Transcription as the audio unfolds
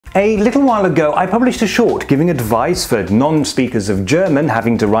A little while ago, I published a short giving advice for non-speakers of German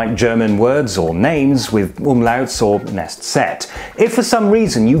having to write German words or names with umlauts or nest set. If for some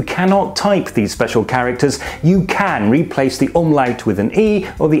reason you cannot type these special characters, you can replace the umlaut with an E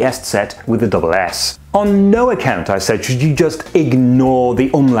or the est set with a double S. On no account, I said, should you just ignore the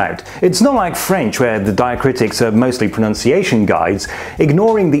umlaut. It's not like French, where the diacritics are mostly pronunciation guides.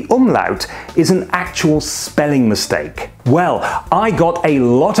 Ignoring the umlaut is an actual spelling mistake. Well, I got a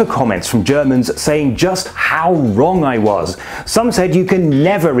lot of comments from Germans saying just how wrong I was. Some said you can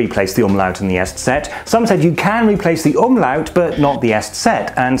never replace the umlaut and the est set. Some said you can replace the umlaut but not the est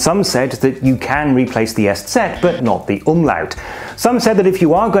set. And some said that you can replace the est set but not the umlaut. Some said that if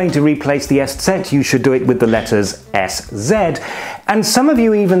you are going to replace the est set, you should do it with the letters SZ. And some of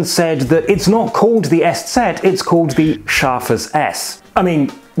you even said that it's not called the est set, it's called the scharfes S. I mean,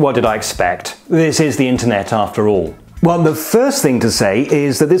 what did I expect? This is the internet after all. Well, the first thing to say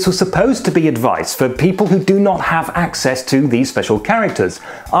is that this was supposed to be advice for people who do not have access to these special characters,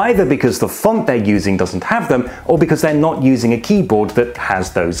 either because the font they're using doesn't have them, or because they're not using a keyboard that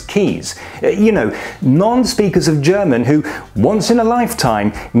has those keys. You know, non-speakers of German who, once in a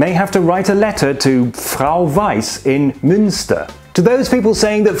lifetime, may have to write a letter to Frau Weiss in Münster. To those people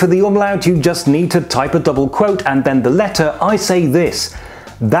saying that for the umlaut you just need to type a double quote and then the letter, I say this.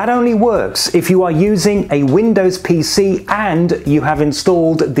 That only works if you are using a Windows PC and you have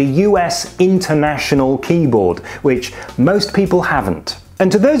installed the US International Keyboard, which most people haven't.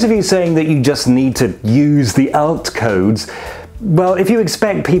 And to those of you saying that you just need to use the alt codes, well, if you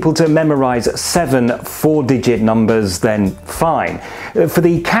expect people to memorize 7 4-digit numbers, then fine. For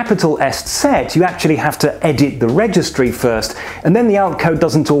the capital est set, you actually have to edit the registry first, and then the alt code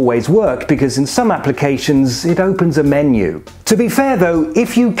doesn't always work because in some applications it opens a menu. To be fair though,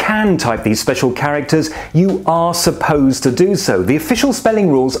 if you can type these special characters, you are supposed to do so. The official spelling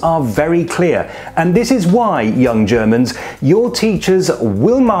rules are very clear, and this is why, young Germans, your teachers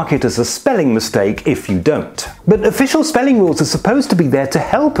will mark it as a spelling mistake if you don't. But official spelling rules are supposed to be there to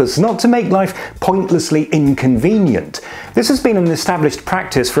help us, not to make life pointlessly inconvenient. This has been an established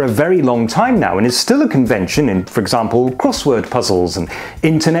practice for a very long time now and is still a convention in, for example, crossword puzzles and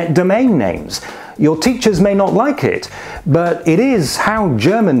internet domain names. Your teachers may not like it, but it is how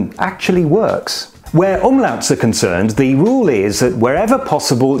German actually works. Where umlauts are concerned, the rule is that wherever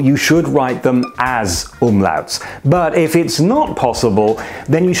possible you should write them as umlauts. But if it's not possible,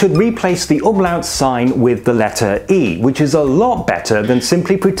 then you should replace the umlaut sign with the letter E, which is a lot better than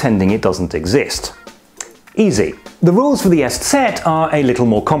simply pretending it doesn't exist. Easy. The rules for the est set are a little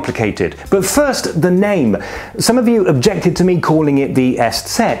more complicated, but first the name. Some of you objected to me calling it the est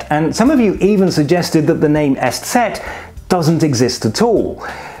set, and some of you even suggested that the name est set doesn't exist at all.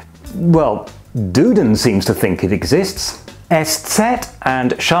 Well, Duden seems to think it exists. Est set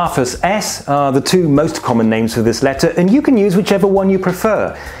and scharfes S are the two most common names for this letter, and you can use whichever one you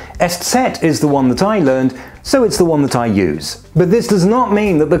prefer. Est set is the one that I learned, so it's the one that I use. But this does not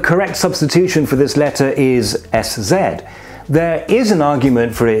mean that the correct substitution for this letter is SZ. There is an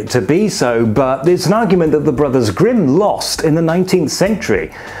argument for it to be so, but it's an argument that the brothers Grimm lost in the 19th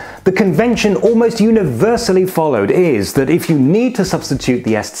century. The convention almost universally followed is that if you need to substitute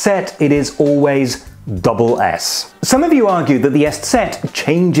the est set, it is always double S. Some of you argue that the est set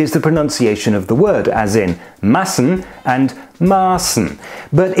changes the pronunciation of the word, as in Massen and Maßen,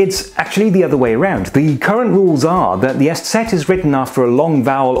 but it's actually the other way around. The current rules are that the est set is written after a long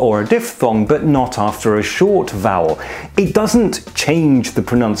vowel or a diphthong, but not after a short vowel. It doesn't change the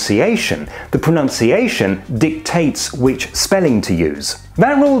pronunciation. The pronunciation dictates which spelling to use.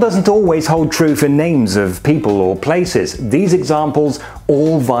 That rule doesn't always hold true for names of people or places. These examples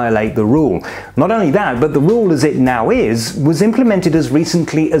all violate the rule. Not only that, but the rule as it now is was implemented as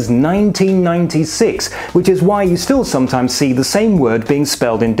recently as 1996, which is why you still sometimes see the same word being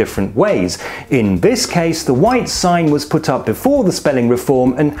spelled in different ways. In this case, the white sign was put up before the spelling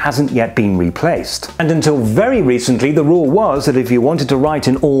reform and hasn't yet been replaced. And until very recently, the rule was that if you wanted to write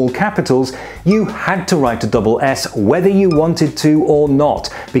in all capitals, you had to write a double S whether you wanted to or not,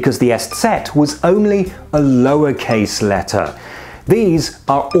 because the est set was only a lowercase letter. These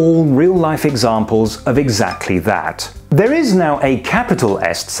are all real-life examples of exactly that. There is now a capital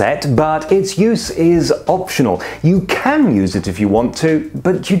est set, but its use is optional. You can use it if you want to,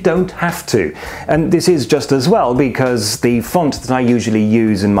 but you don't have to. And this is just as well because the font that I usually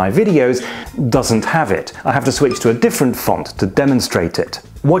use in my videos doesn't have it. I have to switch to a different font to demonstrate it.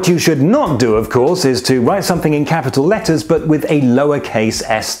 What you should not do, of course, is to write something in capital letters but with a lowercase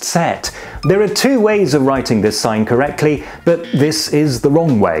est set. There are two ways of writing this sign correctly, but this is the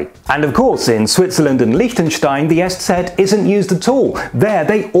wrong way. And of course, in Switzerland and Liechtenstein, the est set isn't used at all. There,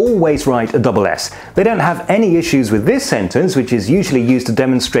 they always write a double S. They don't have any issues with this sentence, which is usually used to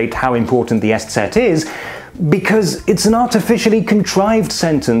demonstrate how important the est set is, because it's an artificially contrived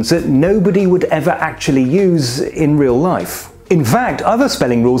sentence that nobody would ever actually use in real life. In fact, other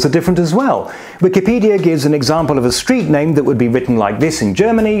spelling rules are different as well. Wikipedia gives an example of a street name that would be written like this in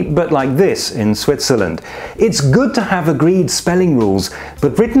Germany, but like this in Switzerland. It's good to have agreed spelling rules,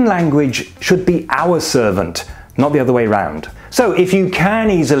 but written language should be our servant, not the other way round. So if you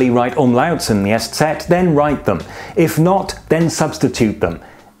can easily write umlauts in the est set, then write them. If not, then substitute them.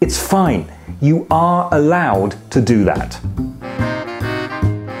 It's fine. You are allowed to do that.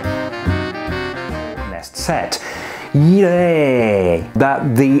 Est set. Yay!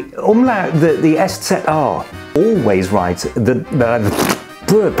 That the umlaut, the est set, always writes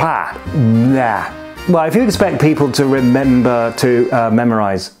well, if you expect people to remember to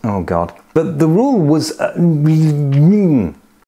memorize, oh god. But the rule was